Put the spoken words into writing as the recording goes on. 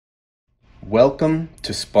Welcome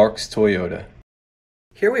to Sparks Toyota.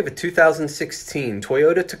 Here we have a 2016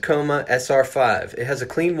 Toyota Tacoma SR5. It has a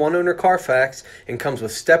clean one-owner Carfax and comes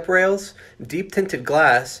with step rails, deep tinted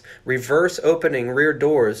glass, reverse opening rear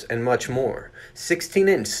doors, and much more.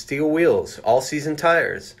 16-inch steel wheels, all-season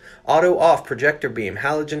tires, auto-off projector beam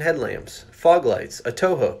halogen headlamps, fog lights, a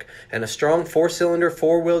tow hook, and a strong four-cylinder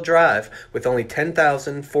four-wheel drive with only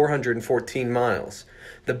 10,414 miles.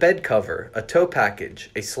 The bed cover, a tow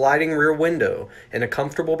package, a sliding rear window, and a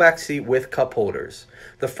comfortable back seat with cup holders.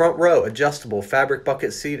 The front row adjustable fabric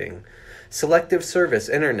bucket seating. Selective service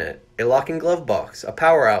internet, a locking glove box, a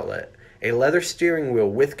power outlet, a leather steering wheel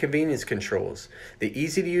with convenience controls, the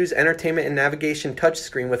easy-to-use entertainment and navigation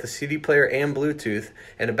touchscreen with a CD player and Bluetooth,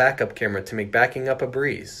 and a backup camera to make backing up a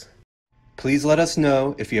breeze. Please let us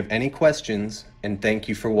know if you have any questions, and thank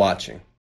you for watching.